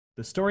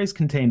The stories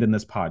contained in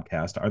this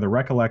podcast are the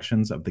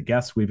recollections of the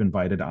guests we've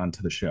invited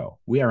onto the show.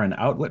 We are an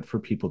outlet for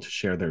people to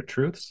share their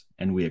truths,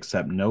 and we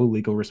accept no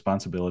legal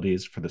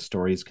responsibilities for the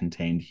stories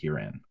contained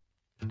herein.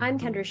 I'm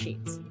Kendra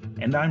Sheets.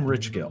 And I'm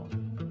Rich Gill.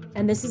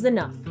 And this is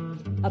Enough,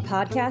 a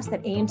podcast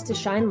that aims to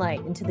shine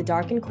light into the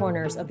darkened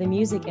corners of the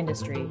music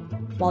industry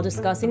while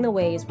discussing the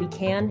ways we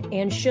can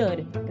and should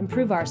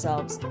improve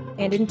ourselves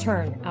and, in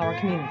turn, our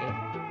community.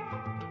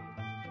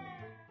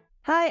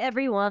 Hi,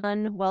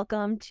 everyone.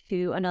 Welcome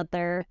to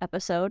another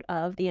episode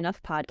of the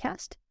Enough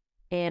podcast.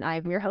 And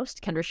I'm your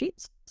host, Kendra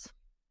Sheets.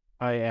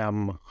 I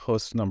am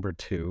host number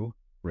 2,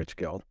 Rich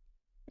Gill.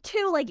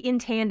 Two, like, in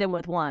tandem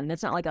with one.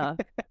 It's not like a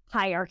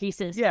hierarchy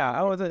system.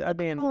 Yeah,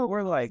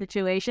 we're like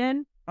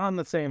situation on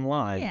the same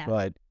line, yeah.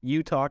 But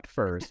you talked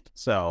first,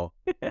 so.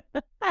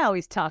 I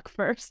always talk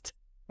first.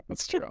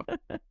 That's true.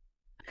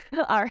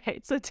 All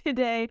right, so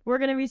today we're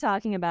going to be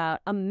talking about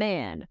a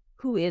man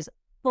who is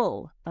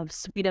full of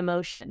sweet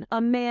emotion, a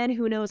man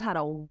who knows how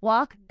to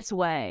walk this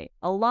way,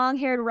 a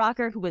long-haired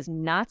rocker who is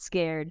not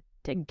scared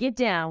to get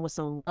down with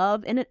some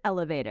love in an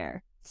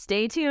elevator.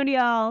 Stay tuned,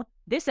 y'all.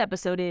 This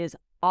episode is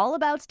all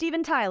about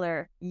Steven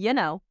Tyler, you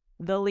know,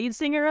 the lead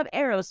singer of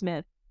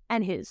Aerosmith,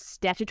 and his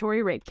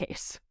statutory rape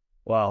case.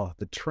 Well,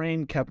 the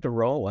train kept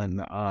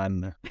a-rolling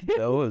on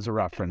those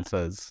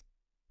references.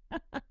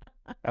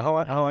 How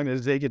long did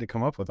it take you to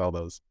come up with all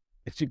those?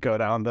 Did you go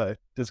down the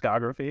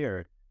discography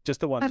or just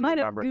the ones I you might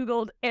have remember?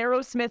 Googled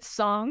Aerosmith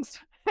songs,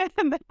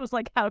 and that was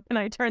like, how can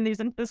I turn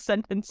these into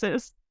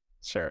sentences?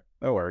 Sure,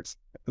 that works.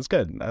 It's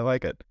good. I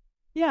like it.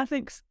 Yeah,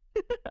 thanks.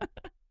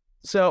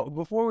 So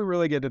before we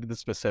really get into the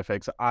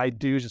specifics, I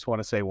do just want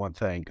to say one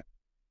thing.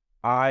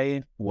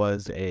 I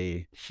was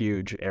a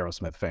huge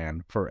Aerosmith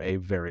fan for a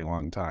very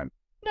long time.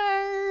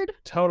 Nerd!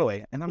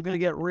 Totally. And I'm going to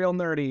get real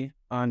nerdy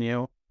on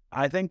you.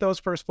 I think those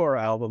first 4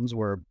 albums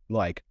were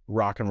like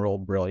rock and roll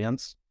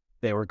brilliance.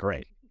 They were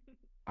great.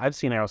 I've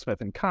seen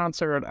Aerosmith in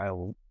concert. I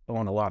own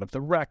a lot of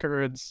the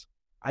records.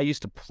 I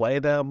used to play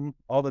them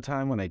all the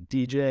time when I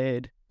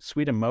DJ'd.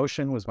 Sweet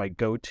Emotion was my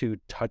go-to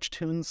touch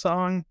tune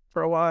song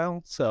for a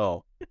while.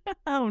 So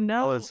Oh,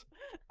 no.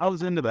 I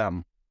was into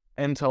them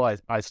until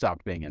I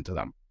stopped being into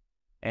them.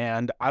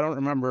 And I don't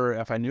remember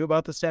if I knew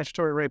about the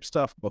statutory rape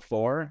stuff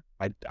before.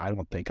 I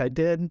don't think I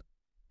did.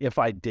 If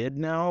I did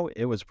know,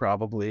 it was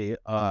probably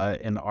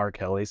an R.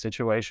 Kelly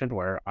situation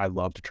where I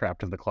loved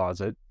Trapped in the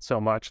Closet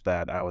so much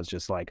that I was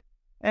just like,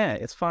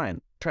 it's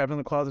fine. Trapped in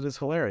the Closet is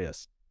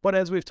hilarious. But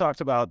as we've talked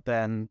about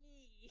then,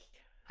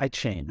 I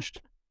changed.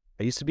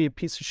 I used to be a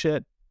piece of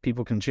shit.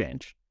 People can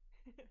change.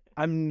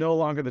 I'm no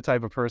longer the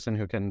type of person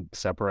who can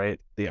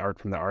separate the art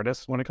from the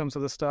artist when it comes to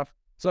this stuff.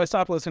 So I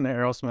stopped listening to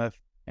Aerosmith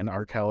and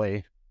R.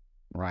 Kelly,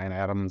 Ryan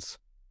Adams,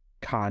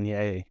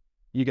 Kanye.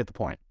 You get the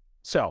point.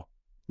 So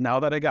now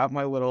that I got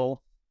my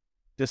little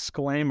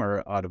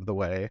disclaimer out of the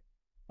way,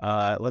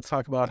 let's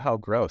talk about how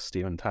gross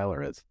Steven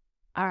Tyler is.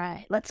 All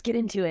right, let's get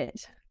into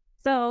it.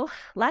 So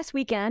last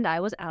weekend,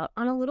 I was out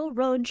on a little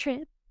road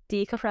trip,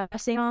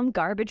 decompressing on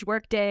garbage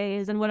work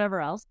days and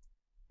whatever else.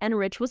 And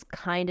Rich was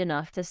kind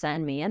enough to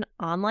send me an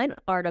online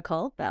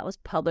article that was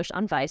published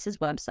on Vice's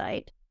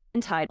website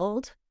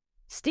entitled,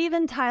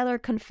 Steven Tyler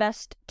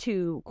Confessed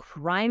to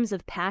Crimes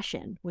of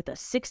Passion with a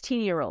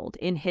 16-year-old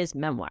in his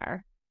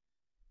memoir.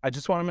 I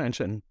just want to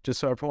mention,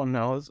 just so everyone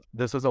knows,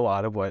 this is a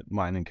lot of what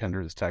mine and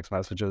Kendra's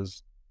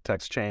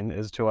text chain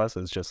is to us,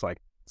 is just like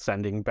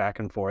sending back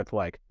and forth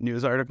like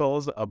news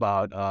articles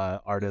about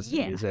artists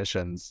and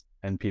musicians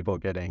and people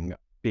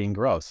being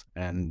gross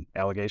and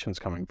allegations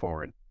coming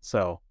forward.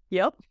 So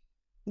yep,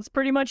 that's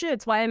pretty much it.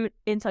 It's why I'm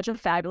in such a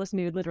fabulous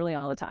mood literally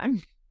all the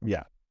time.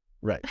 Yeah,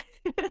 right.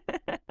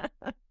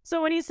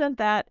 So when he sent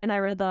that and I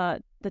read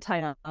the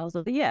title, I was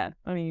like, yeah,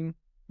 I mean,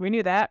 we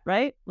knew that,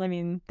 right? I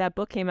mean, that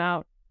book came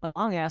out a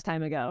long ass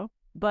time ago.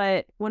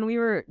 But when we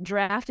were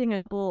drafting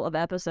a couple of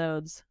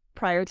episodes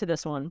prior to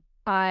this one,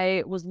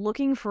 I was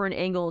looking for an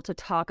angle to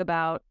talk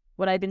about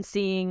what I've been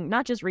seeing,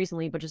 not just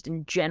recently, but just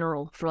in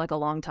general for like a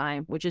long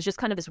time, which is just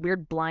kind of this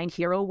weird blind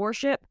hero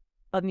worship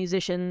of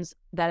musicians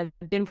that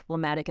have been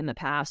problematic in the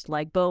past,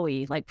 like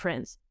Bowie, like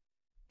Prince.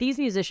 These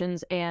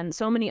musicians and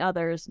so many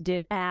others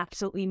did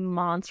absolutely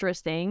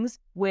monstrous things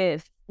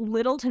with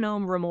little to no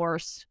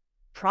remorse,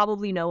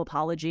 probably no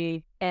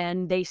apology,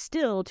 and they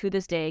still, to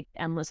this day,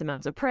 get endless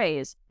amounts of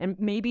praise. And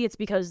maybe it's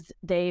because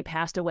they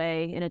passed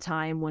away in a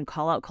time when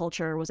call-out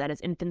culture was at its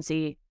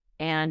infancy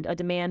and a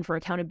demand for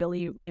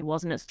accountability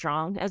wasn't as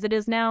strong as it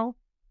is now.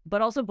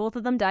 But also both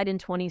of them died in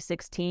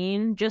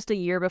 2016, just a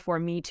year before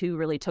Me Too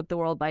really took the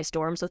world by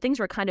storm. So things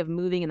were kind of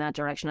moving in that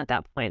direction at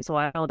that point. So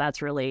I know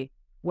that's really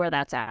where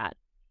that's at.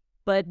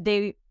 But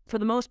they, for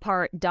the most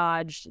part,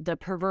 dodged the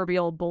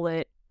proverbial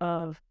bullet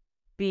of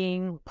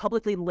being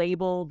publicly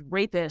labeled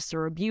rapists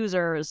or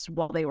abusers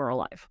while they were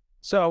alive.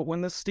 So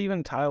when the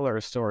Steven Tyler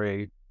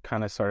story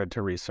kind of started to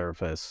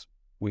resurface,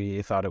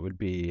 we thought it would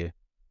be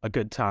a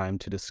good time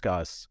to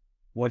discuss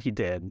what he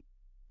did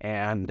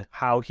and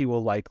how he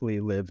will likely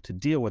live to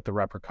deal with the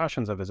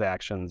repercussions of his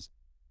actions,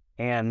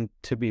 and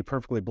to be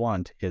perfectly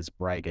blunt, his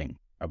bragging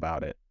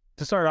about it.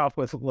 To start off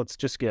with, let's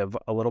just give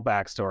a little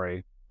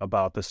backstory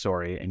about the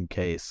story in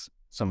case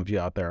some of you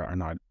out there are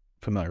not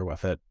familiar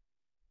with it.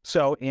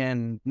 So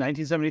in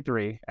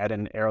 1973, at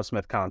an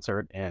Aerosmith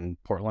concert in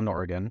Portland,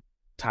 Oregon,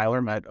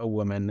 Tyler met a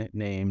woman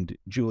named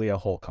Julia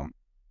Holcomb.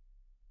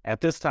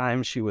 At this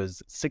time, she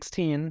was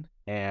 16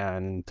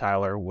 and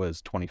Tyler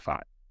was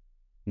 25.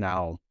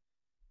 Now,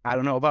 I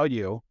don't know about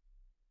you,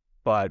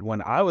 but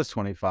when I was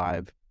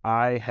 25,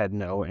 I had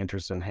no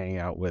interest in hanging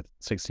out with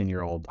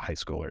 16-year-old high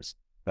schoolers.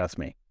 That's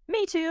me.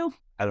 Me too.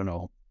 I don't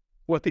know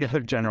what the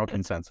other general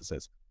consensus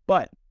is.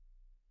 But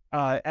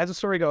as the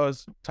story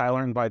goes,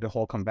 Tyler invited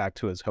Holcomb back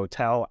to his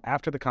hotel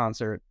after the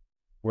concert,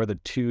 where the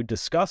two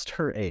discussed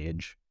her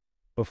age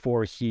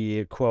before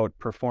he, quote,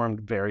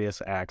 performed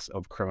various acts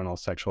of criminal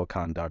sexual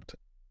conduct,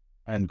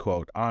 end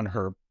quote, on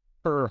her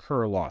per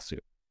her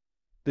lawsuit.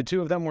 The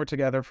two of them were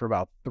together for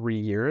about 3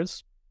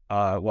 years,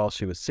 while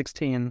she was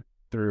 16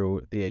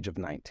 through the age of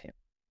 19.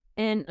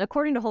 And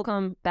according to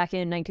Holcomb, back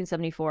in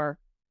 1974,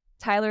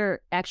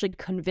 Tyler actually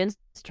convinced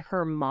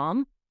her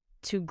mom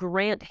to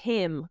grant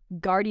him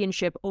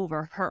guardianship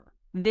over her.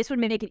 This would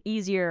make it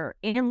easier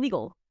and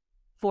legal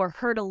for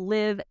her to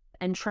live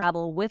and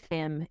travel with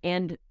him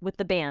and with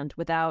the band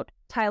without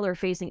Tyler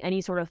facing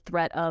any sort of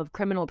threat of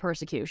criminal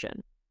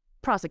prosecution,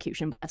 but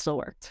that still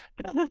worked.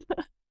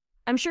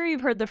 I'm sure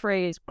you've heard the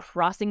phrase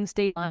crossing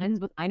state lines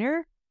with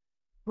minor,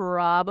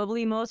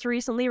 probably most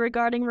recently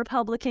regarding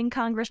Republican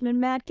Congressman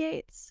Matt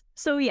Gaetz.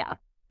 So yeah,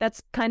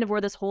 that's kind of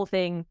where this whole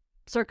thing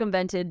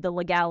circumvented the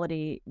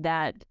legality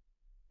that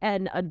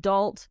an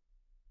adult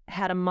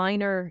had a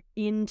minor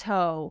in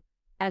tow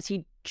as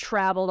he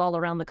traveled all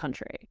around the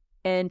country.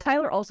 And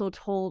Tyler also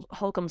told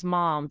Holcomb's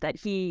mom that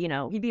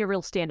he'd be a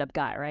real stand-up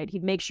guy, right?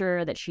 He'd make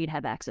sure that she'd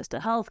have access to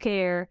health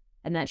care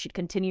and that she'd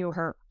continue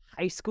her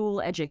high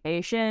school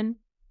education.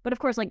 But of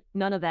course,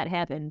 none of that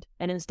happened.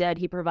 And instead,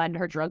 he provided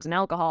her drugs and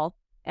alcohol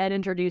and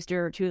introduced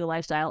her to the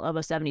lifestyle of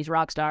a 70s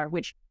rock star,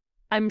 which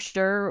I'm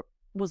sure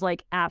was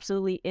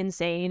absolutely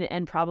insane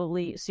and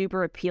probably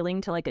super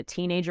appealing to a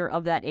teenager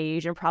of that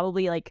age, and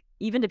probably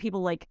even to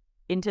people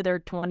into their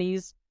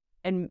 20s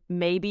and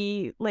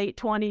maybe late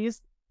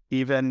 20s.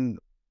 Even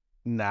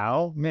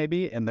now,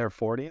 maybe in their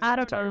 40s. I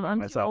don't know.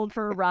 I'm too old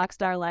for a rock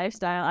star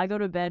lifestyle. I go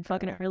to bed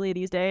fucking early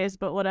these days,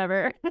 but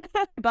whatever.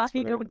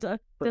 Bobby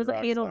doesn't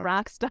handle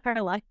rock star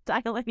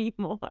lifestyle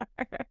anymore.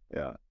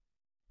 Yeah.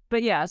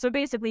 But yeah, so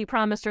basically he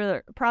promised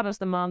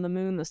the mom the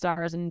moon, the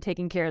stars, and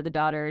taking care of the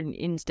daughter, and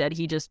instead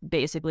he just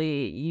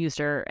basically used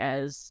her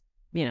as,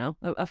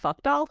 a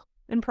fuck doll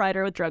and pried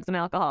her with drugs and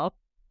alcohol.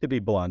 To be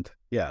blunt,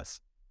 yes.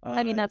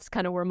 I mean, that's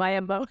kind of where my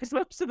MO is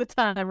most of the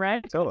time,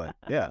 right? Totally,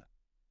 yeah.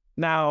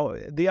 Now,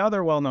 the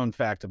other well-known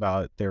fact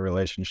about their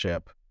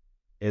relationship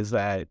is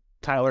that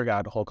Tyler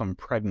got Holcomb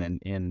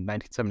pregnant in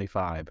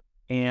 1975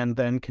 and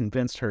then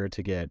convinced her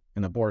to get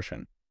an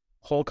abortion.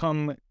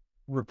 Holcomb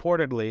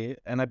reportedly,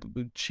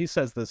 and she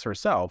says this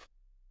herself,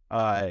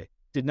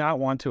 did not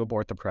want to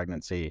abort the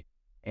pregnancy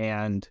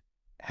and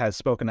has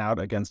spoken out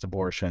against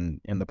abortion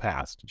in the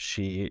past.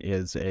 She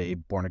is a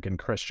born-again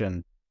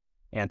Christian,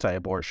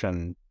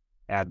 anti-abortion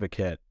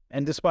advocate.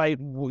 And despite,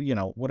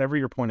 whatever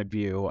your point of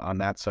view on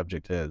that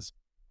subject is,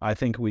 I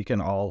think we can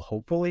all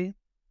hopefully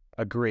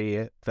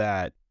agree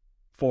that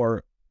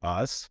for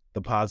us,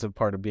 the positive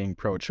part of being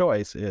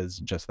pro-choice is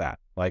just that.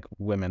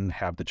 Women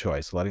have the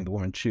choice, letting the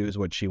woman choose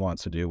what she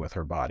wants to do with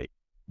her body.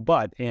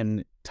 But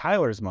in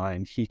Tyler's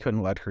mind, he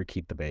couldn't let her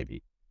keep the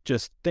baby.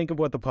 Just think of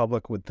what the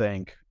public would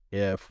think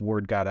if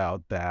word got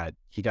out that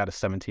he got a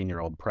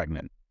 17-year-old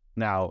pregnant.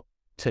 Now,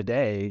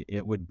 today,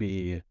 it would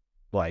be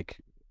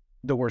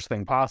the worst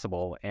thing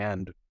possible.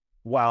 And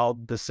while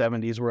the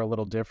 70s were a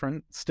little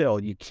different,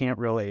 still, you can't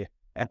really,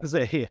 as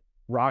a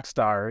rock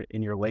star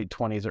in your late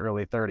 20s,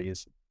 early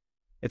 30s,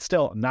 it's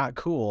still not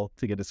cool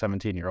to get a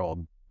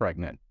 17-year-old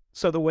pregnant.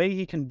 So the way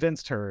he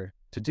convinced her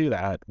to do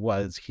that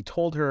was he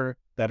told her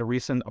that a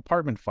recent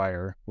apartment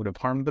fire would have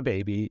harmed the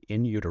baby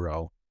in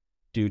utero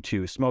due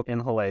to smoke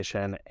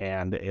inhalation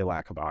and a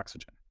lack of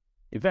oxygen.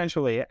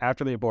 Eventually,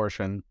 after the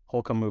abortion,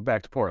 Holcomb moved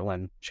back to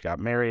Portland. She got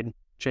married,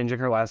 changing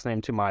her last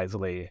name to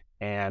Misley,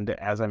 and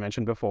as I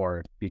mentioned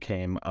before,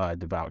 became a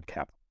devout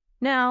Catholic.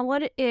 Now,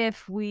 what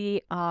if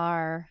we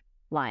are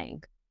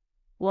lying?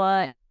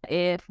 What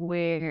if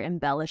we're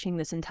embellishing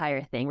this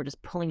entire thing? We're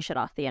just pulling shit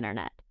off the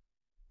internet.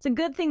 It's a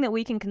good thing that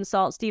we can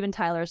consult Steven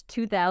Tyler's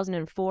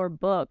 2004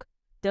 book,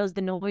 Does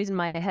the Noise in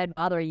My Head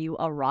Bother You?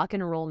 A Rock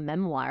and Roll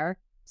Memoir,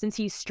 since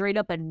he straight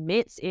up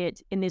admits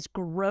it in this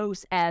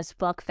gross as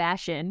fuck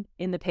fashion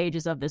in the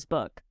pages of this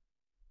book.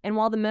 And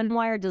while the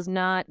memoir does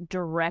not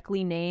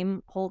directly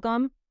name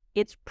Holcomb,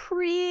 it's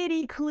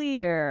pretty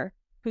clear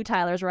who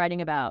Tyler's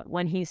writing about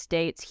when he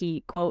states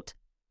he, quote,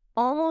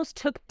 almost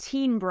took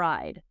teen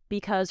bride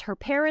because her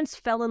parents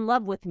fell in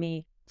love with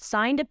me,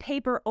 signed a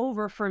paper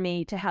over for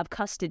me to have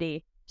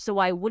custody so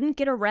I wouldn't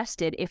get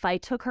arrested if I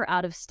took her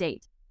out of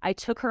state. I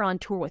took her on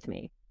tour with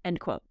me, end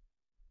quote.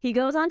 He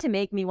goes on to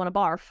make me want to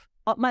barf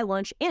up my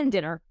lunch and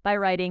dinner by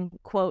writing,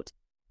 quote,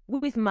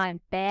 with my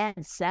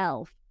bad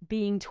self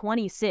being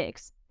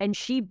 26 and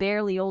she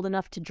barely old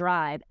enough to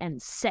drive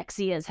and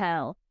sexy as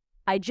hell.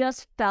 I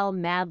just fell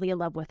madly in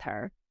love with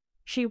her.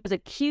 She was a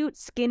cute,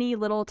 skinny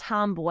little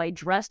tomboy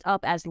dressed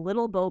up as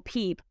Little Bo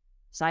Peep.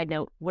 Side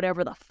note,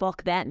 whatever the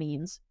fuck that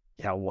means.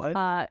 Yeah,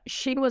 what?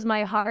 She was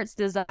my heart's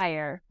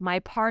desire, my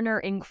partner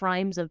in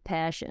crimes of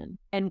passion.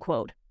 End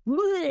quote.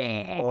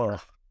 Oh,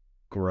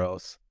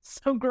 gross.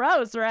 So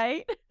gross,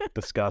 right?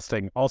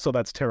 Disgusting. Also,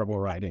 that's terrible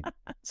writing.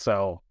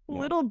 So,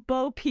 Little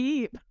Bo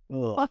Peep.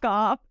 ugh, Fuck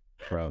off.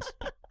 gross.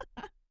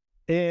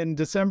 In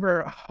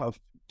December of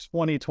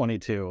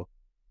 2022,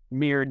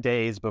 mere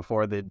days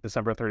before the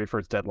December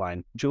 31st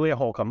deadline, Julia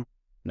Holcomb,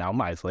 now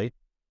Misley,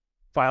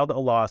 filed a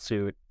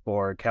lawsuit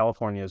for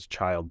California's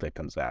Child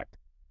Victims Act,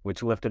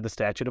 which lifted the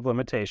statute of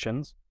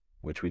limitations,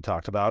 which we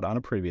talked about on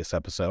a previous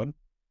episode,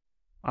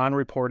 on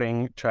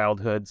reporting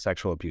childhood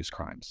sexual abuse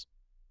crimes.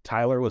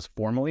 Tyler was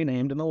formally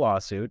named in the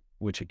lawsuit,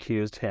 which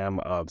accused him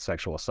of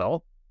sexual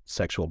assault,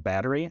 sexual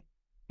battery,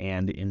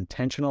 and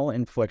intentional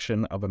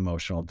infliction of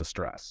emotional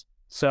distress.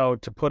 So,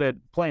 to put it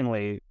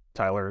plainly,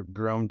 Tyler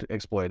groomed,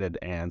 exploited,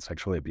 and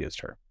sexually abused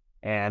her.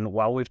 And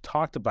while we've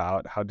talked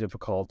about how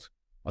difficult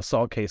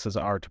assault cases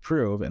are to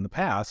prove in the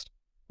past,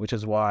 which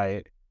is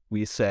why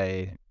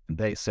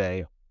they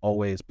say,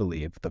 always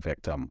believe the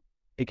victim,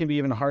 it can be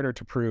even harder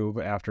to prove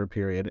after a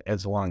period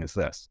as long as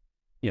this.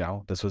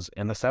 This was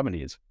in the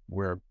 70s.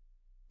 We're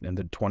in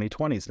the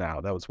 2020s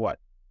now. That was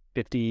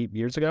 50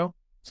 years ago?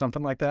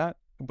 Something like that.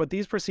 But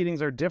these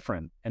proceedings are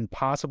different and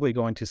possibly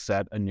going to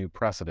set a new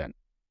precedent.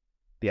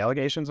 The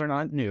allegations are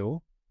not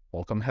new.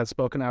 Holcomb has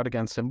spoken out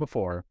against him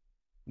before,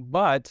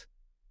 but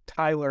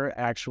Tyler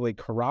actually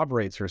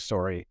corroborates her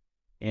story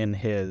in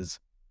his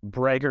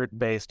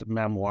braggart-based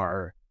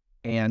memoir,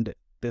 and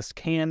this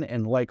can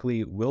and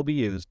likely will be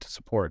used to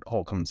support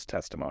Holcomb's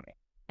testimony.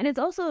 And it's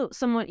also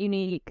somewhat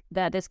unique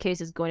that this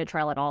case is going to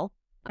trial at all.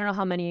 I don't know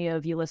how many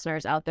of you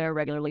listeners out there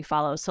regularly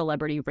follow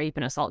celebrity rape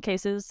and assault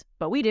cases,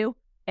 but we do.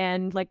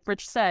 And like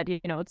Rich said,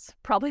 it's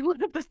probably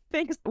one of the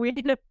things we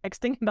end up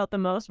texting about the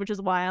most, which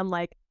is why I'm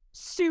like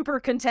super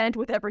content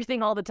with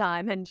everything all the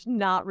time and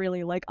not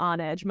really like on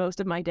edge most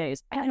of my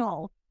days at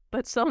all.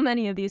 But so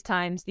many of these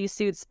times, these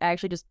suits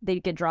actually they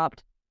get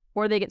dropped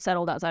or they get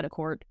settled outside of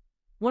court.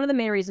 One of the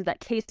main reasons that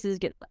cases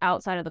get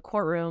outside of the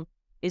courtroom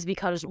is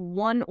because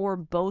one or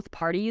both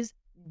parties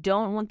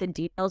don't want the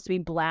details to be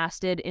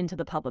blasted into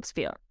the public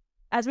sphere.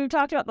 As we've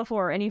talked about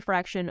before, any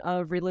fraction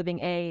of reliving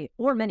a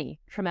or many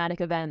traumatic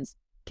events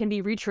can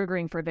be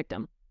re-triggering for a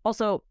victim.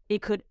 Also,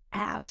 it could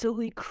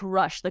absolutely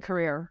crush the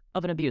career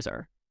of an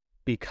abuser.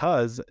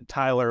 Because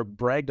Tyler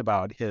bragged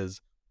about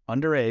his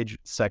underage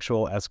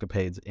sexual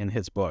escapades in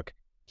his book,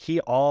 he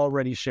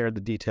already shared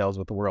the details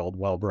with the world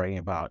while bragging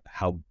about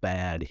how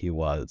bad he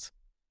was.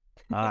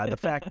 The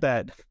fact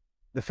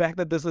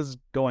that this is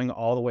going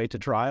all the way to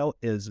trial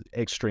is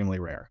extremely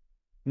rare.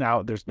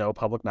 Now, there's no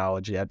public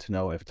knowledge yet to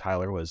know if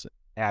Tyler was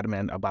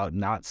adamant about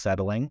not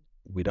settling.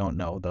 We don't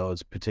know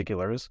those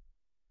particulars.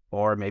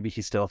 Or maybe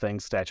he still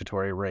thinks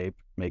statutory rape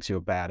makes you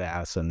a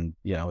badass and,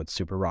 it's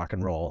super rock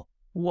and roll.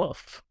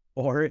 Woof.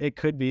 Or it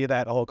could be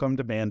that Holcomb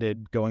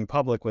demanded going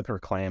public with her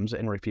claims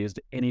and refused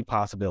any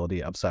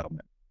possibility of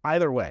settlement.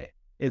 Either way,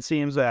 it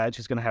seems that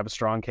she's going to have a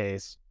strong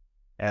case,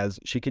 as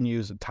she can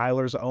use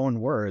Tyler's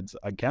own words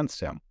against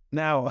him.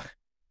 Now,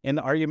 an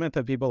argument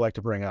that people like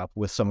to bring up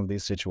with some of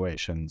these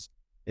situations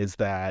is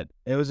that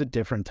it was a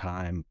different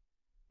time.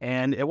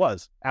 And it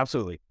was,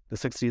 absolutely. The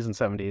 60s and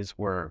 70s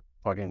were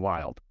fucking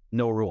wild.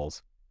 No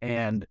rules.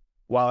 And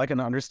while I can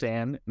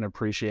understand and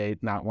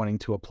appreciate not wanting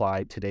to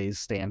apply today's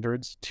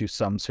standards to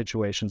some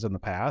situations in the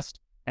past,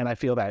 and I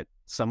feel that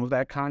some of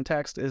that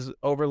context is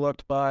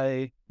overlooked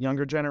by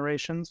younger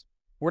generations,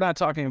 we're not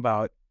talking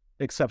about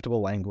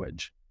acceptable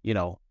language.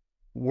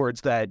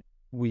 Words that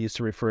we used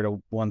to refer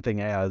to one thing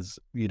as,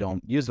 you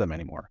don't use them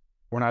anymore.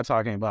 We're not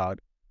talking about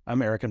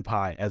American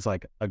Pie as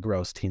like a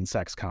gross teen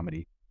sex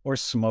comedy or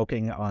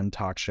smoking on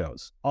talk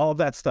shows. All of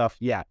that stuff,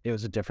 yeah, it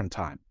was a different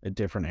time, a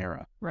different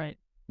era. Right.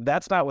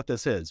 That's not what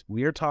this is.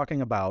 We are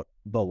talking about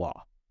the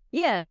law.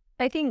 Yeah,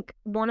 I think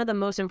one of the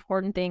most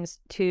important things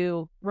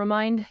to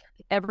remind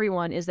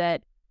everyone is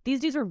that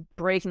these dudes were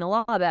breaking the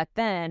law back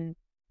then.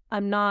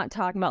 I'm not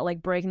talking about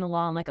like breaking the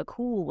law in like a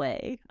cool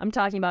way. I'm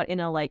talking about in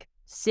a like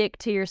sick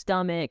to your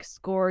stomach,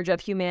 scourge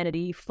of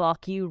humanity,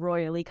 fuck you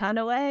royally kind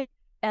of way.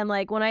 And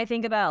like when I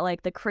think about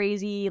like the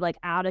crazy like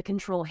out of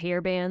control hair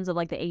bands of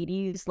like the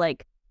 80s,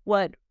 like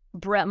what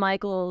Bret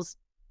Michaels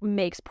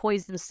makes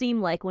Poison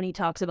seem like when he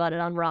talks about it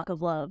on Rock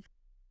of Love,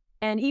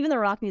 and even the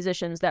rock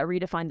musicians that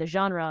redefined the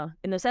genre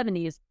in the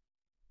 70s,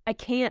 I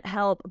can't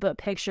help but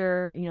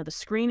picture, the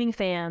screaming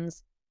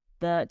fans,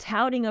 the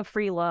touting of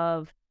free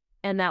love,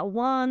 and that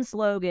one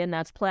slogan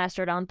that's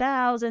plastered on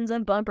thousands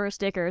of bumper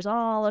stickers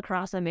all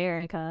across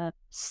America: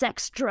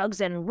 sex, drugs,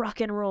 and rock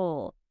and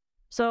roll.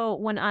 So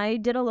when I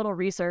did a little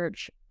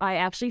research, I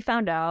actually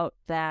found out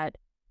that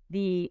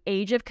the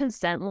age of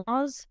consent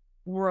laws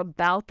were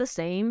about the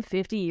same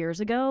 50 years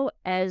ago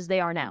as they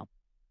are now.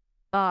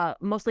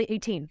 Mostly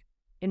 18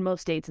 in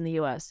most states in the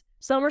U.S.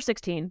 Some are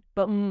 16,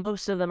 but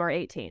most of them are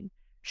 18.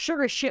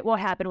 Sure as shit what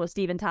happened with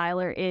Steven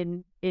Tyler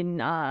in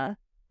the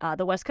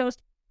West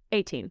Coast?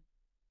 18.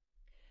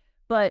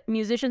 But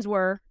musicians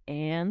were,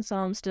 and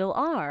some still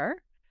are,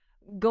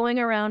 going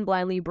around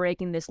blindly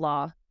breaking this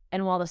law.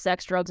 And while the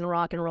sex, drugs, and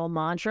rock and roll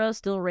mantra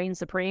still reigns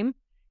supreme,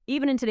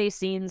 even in today's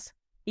scenes,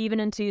 even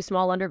into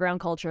small underground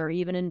culture,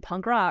 even in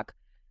punk rock,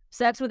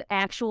 sex with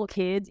actual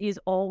kids is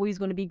always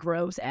going to be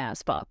gross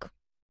as fuck.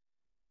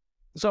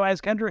 So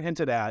as Kendra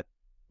hinted at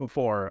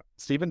before,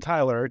 Steven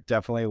Tyler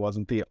definitely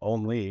wasn't the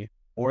only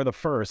or the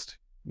first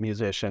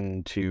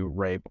musician to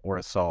rape or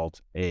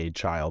assault a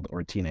child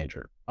or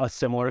teenager. A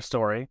similar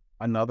story,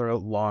 another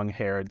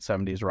long-haired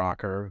 70s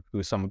rocker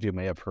who some of you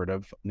may have heard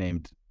of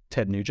named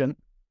Ted Nugent.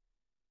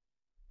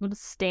 What a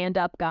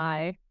stand-up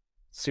guy.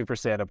 Super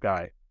stand-up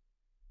guy.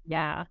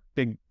 Yeah.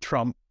 Big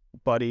Trump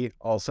buddy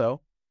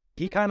also.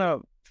 He kind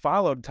of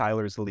followed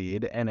Tyler's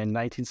lead, and in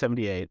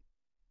 1978,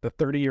 the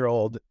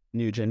 30-year-old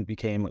Nugent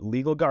became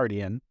legal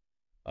guardian,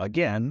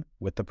 again,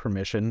 with the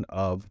permission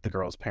of the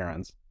girl's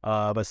parents,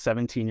 of a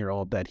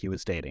 17-year-old that he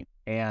was dating.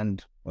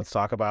 And let's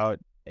talk about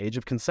age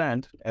of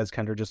consent, as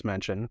Kendra just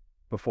mentioned.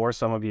 Before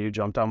some of you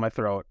jumped down my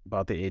throat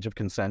about the age of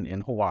consent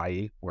in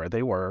Hawaii, where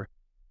they were,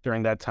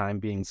 during that time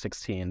being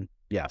 16,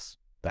 yes,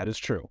 that is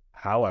true.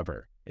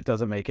 However, it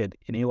doesn't make it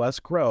any less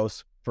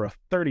gross for a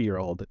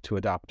 30-year-old to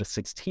adopt a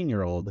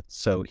 16-year-old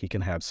so he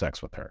can have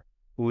sex with her.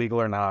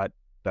 Legal or not,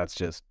 that's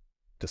just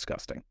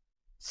disgusting.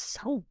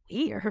 So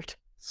weird.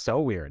 So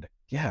weird.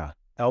 Yeah.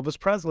 Elvis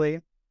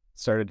Presley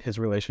started his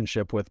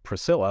relationship with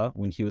Priscilla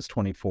when he was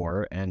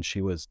 24 and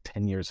she was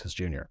 10 years his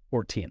junior.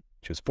 14.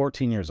 She was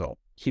 14 years old.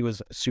 He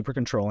was super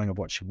controlling of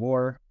what she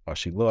wore, how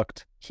she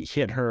looked. He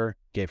hit her,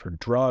 gave her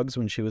drugs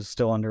when she was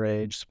still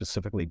underage,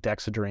 specifically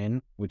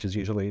Dexedrine, which is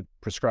usually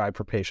prescribed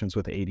for patients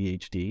with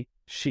ADHD.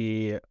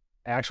 She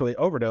actually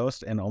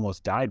overdosed and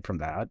almost died from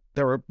that.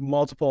 There were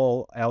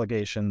multiple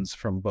allegations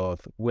from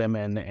both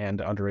women and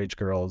underage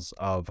girls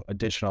of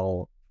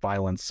additional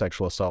violence,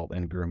 sexual assault,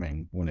 and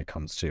grooming when it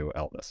comes to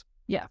Elvis.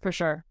 Yeah, for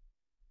sure.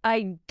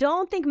 I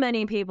don't think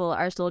many people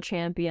are still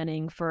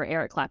championing for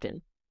Eric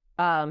Clapton.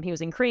 He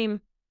was in Cream,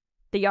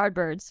 the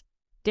Yardbirds,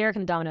 Derek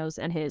and the Dominoes,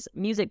 and his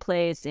music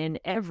plays in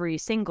every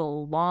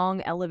single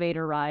long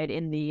elevator ride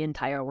in the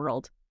entire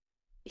world.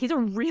 He's a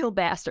real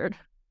bastard.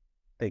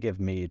 They give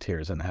me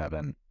tears in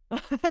heaven.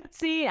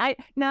 See,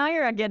 now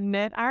you're getting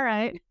it. All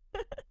right.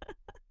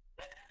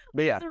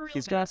 But yeah,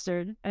 he's a real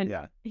bastard.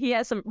 And he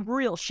has some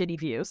real shitty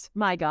views.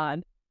 My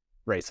God.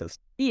 Racist.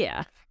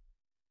 Yeah.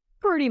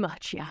 Pretty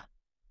much, yeah.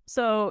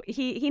 So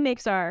he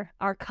makes our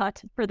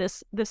cut for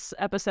this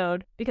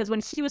episode because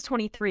when he was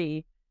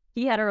 23,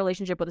 he had a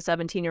relationship with a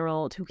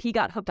 17-year-old who he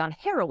got hooked on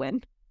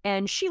heroin,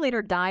 and she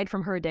later died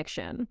from her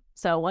addiction.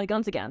 So,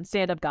 once again,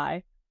 stand-up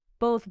guy.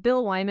 Both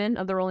Bill Wyman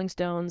of the Rolling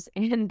Stones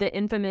and the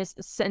infamous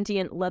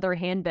sentient leather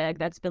handbag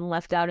that's been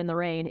left out in the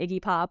rain,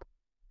 Iggy Pop,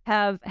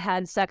 have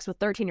had sex with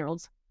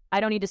 13-year-olds. I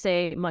don't need to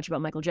say much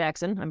about Michael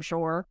Jackson, I'm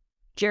sure.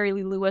 Jerry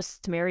Lee Lewis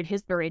married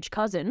his underage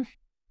cousin.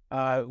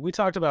 We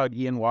talked about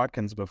Ian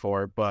Watkins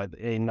before, but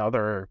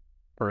another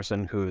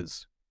person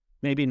who's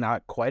maybe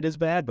not quite as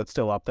bad, but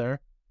still up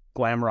there,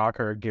 glam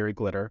rocker Gary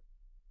Glitter,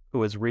 who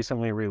was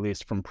recently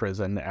released from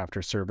prison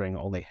after serving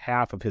only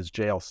half of his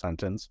jail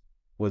sentence,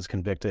 was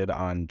convicted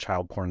on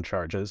child porn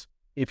charges.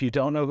 If you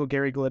don't know who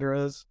Gary Glitter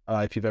is,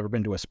 if you've ever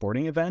been to a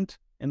sporting event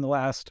in the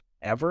last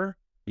ever,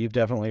 you've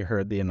definitely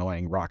heard the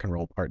annoying Rock and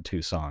Roll Part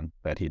 2 song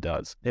that he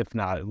does. If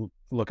not,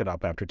 look it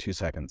up after 2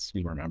 seconds,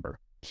 you remember.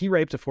 He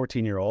raped a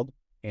 14-year-old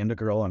and a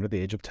girl under the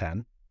age of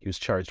 10. He was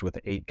charged with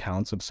 8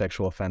 counts of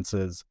sexual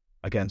offenses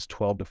against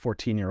 12 to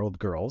 14-year-old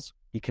girls.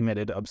 He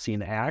committed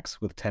obscene acts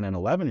with 10 and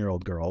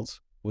 11-year-old girls,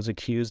 was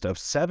accused of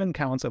 7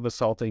 counts of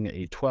assaulting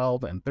a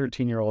 12 and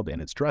 13-year-old in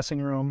its dressing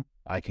room.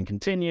 I can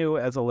continue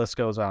as the list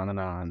goes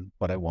on,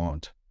 but I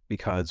won't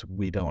because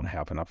we don't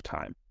have enough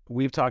time.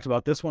 We've talked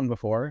about this one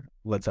before.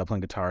 Led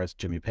Zeppelin guitarist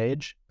Jimmy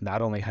Page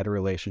not only had a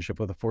relationship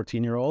with a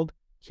 14-year-old,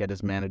 he had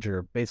his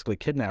manager basically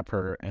kidnap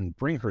her and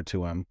bring her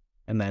to him,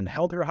 and then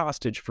held her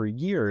hostage for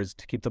years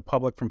to keep the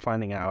public from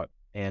finding out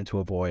and to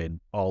avoid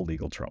all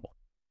legal trouble.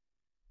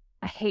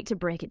 I hate to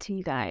break it to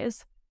you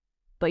guys,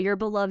 but your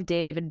beloved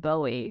David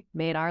Bowie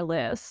made our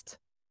list.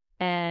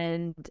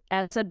 And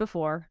as I said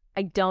before,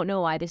 I don't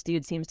know why this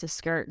dude seems to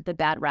skirt the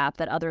bad rap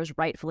that others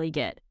rightfully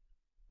get.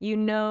 You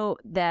know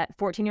that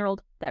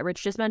 14-year-old that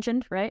Rich just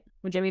mentioned, right?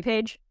 With Jimmy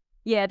Page?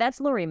 Yeah,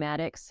 that's Lori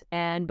Maddox.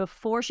 And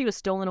before she was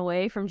stolen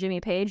away from Jimmy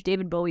Page,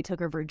 David Bowie took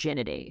her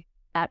virginity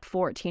at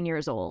 14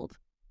 years old.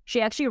 She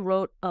actually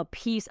wrote a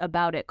piece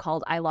about it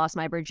called I Lost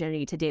My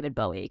Virginity to David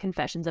Bowie,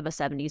 Confessions of a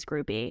 70s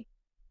Groupie.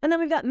 And then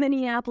we've got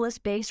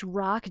Minneapolis-based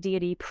rock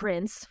deity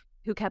Prince,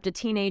 who kept a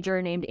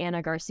teenager named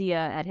Anna Garcia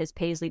at his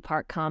Paisley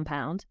Park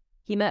compound.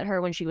 He met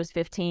her when she was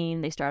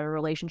 15. They started a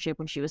relationship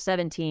when she was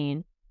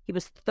 17. He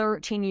was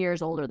 13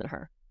 years older than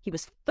her. He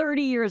was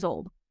 30 years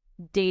old,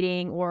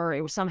 dating or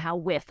it was somehow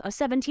with a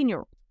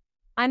 17-year-old.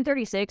 I'm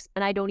 36,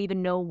 and I don't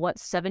even know what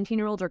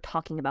 17-year-olds are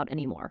talking about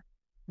anymore.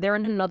 They're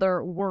in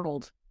another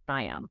world than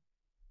I am.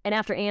 And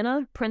after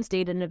Anna, Prince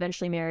dated and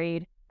eventually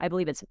married, I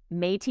believe it's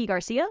Mayte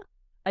Garcia,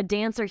 a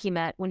dancer he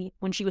met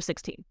when she was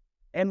 16.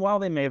 And while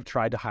they may have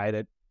tried to hide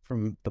it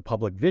from the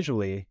public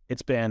visually,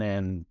 it's been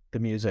in the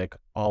music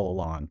all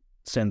along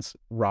since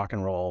rock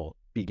and roll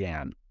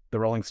began. The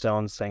Rolling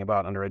Stones sang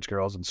about underage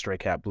girls in Stray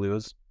Cat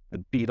Blues.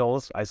 The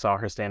Beatles, I Saw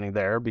Her Standing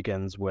There,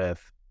 begins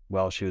with,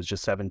 well, she was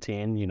just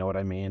 17, you know what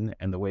I mean?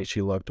 And the way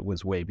she looked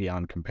was way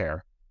beyond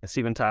compare.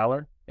 Steven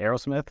Tyler,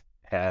 Aerosmith,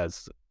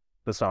 has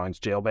the songs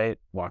Jailbait,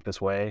 Walk This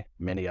Way,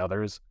 many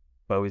others.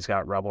 Bowie's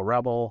got Rebel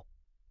Rebel.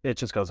 It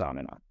just goes on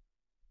and on.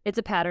 It's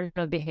a pattern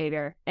of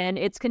behavior, and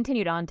it's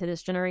continued on to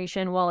this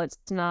generation. While it's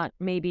not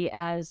maybe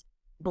as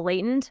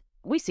blatant,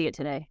 we see it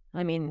today.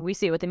 I mean, we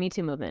see it with the Me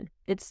Too movement.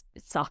 It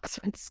sucks.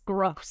 It's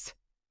gross.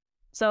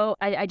 So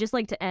I just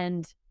like to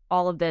end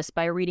all of this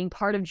by reading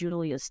part of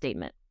Julia's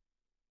statement.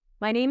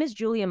 My name is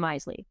Julia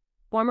Misley,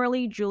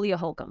 formerly Julia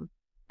Holcomb.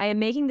 I am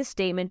making this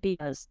statement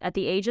because, at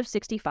the age of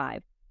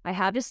 65, I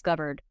have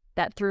discovered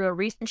that through a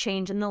recent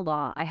change in the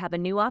law, I have a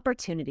new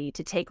opportunity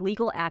to take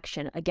legal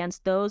action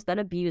against those that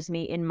abused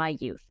me in my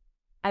youth.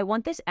 I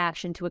want this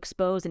action to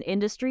expose an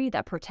industry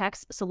that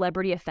protects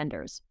celebrity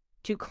offenders,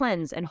 to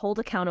cleanse and hold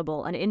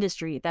accountable an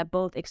industry that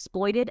both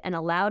exploited and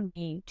allowed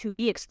me to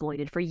be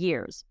exploited for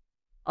years,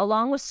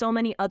 along with so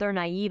many other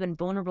naive and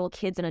vulnerable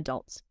kids and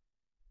adults.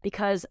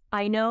 Because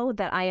I know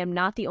that I am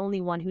not the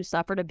only one who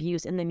suffered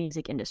abuse in the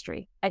music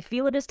industry. I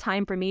feel it is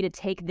time for me to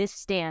take this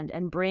stand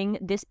and bring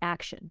this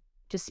action,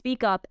 to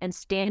speak up and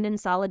stand in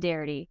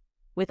solidarity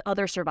with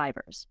other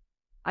survivors.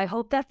 I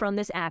hope that from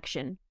this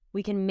action,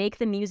 we can make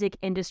the music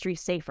industry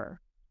safer,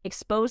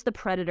 expose the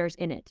predators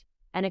in it,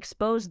 and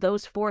expose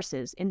those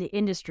forces in the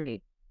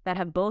industry that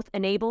have both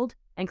enabled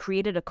and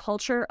created a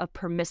culture of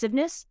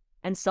permissiveness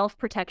and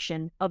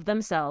self-protection of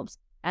themselves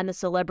and the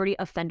celebrity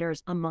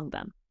offenders among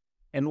them.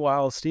 And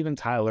while Steven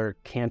Tyler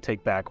can't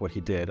take back what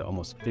he did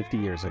almost 50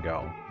 years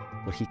ago,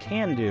 what he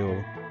can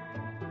do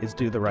is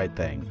do the right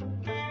thing,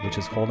 which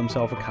is hold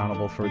himself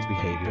accountable for his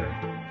behavior,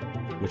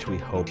 which we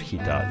hope he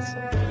does.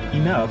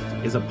 Enough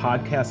is a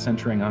podcast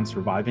centering on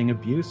surviving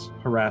abuse,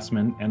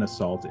 harassment, and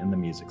assault in the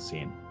music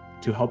scene.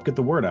 To help get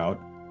the word out,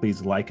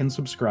 please like and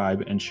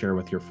subscribe and share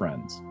with your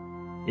friends.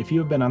 If you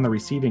have been on the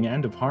receiving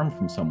end of harm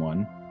from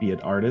someone, be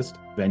it artist,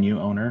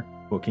 venue owner,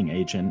 booking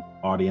agent,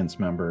 audience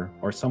member,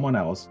 or someone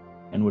else,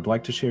 and would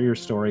like to share your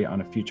story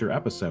on a future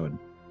episode,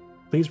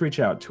 please reach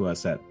out to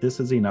us at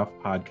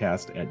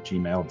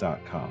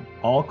thisisenoughpodcast@gmail.com.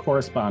 All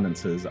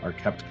correspondences are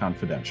kept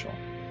confidential.